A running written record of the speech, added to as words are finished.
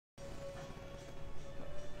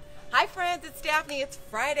Hi friends, it's Daphne. It's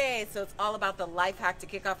Friday, so it's all about the life hack to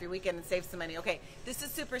kick off your weekend and save some money. Okay, this is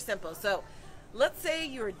super simple. So let's say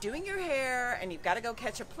you're doing your hair and you've got to go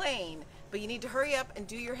catch a plane, but you need to hurry up and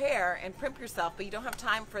do your hair and primp yourself, but you don't have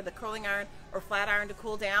time for the curling iron or flat iron to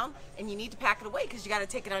cool down, and you need to pack it away because you got to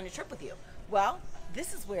take it on your trip with you. Well,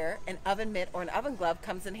 this is where an oven mitt or an oven glove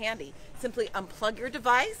comes in handy. Simply unplug your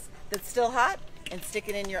device that's still hot and stick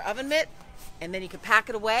it in your oven mitt, and then you can pack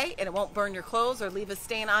it away and it won't burn your clothes or leave a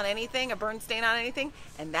stain on anything, a burn stain on anything.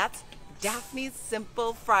 And that's Daphne's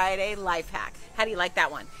Simple Friday Life Hack. How do you like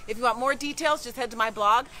that one? If you want more details, just head to my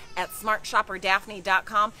blog at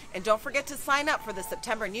smartshopperdaphne.com, and don't forget to sign up for the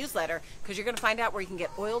September newsletter, because you're going to find out where you can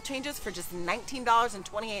get oil changes for just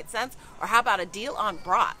 $19.28, or how about a deal on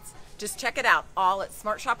brats. Just check it out, all at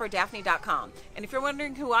smartshopperdaphne.com. And if you're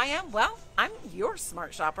wondering who I am, well, I'm your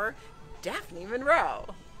smart shopper, Daphne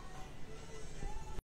Monroe.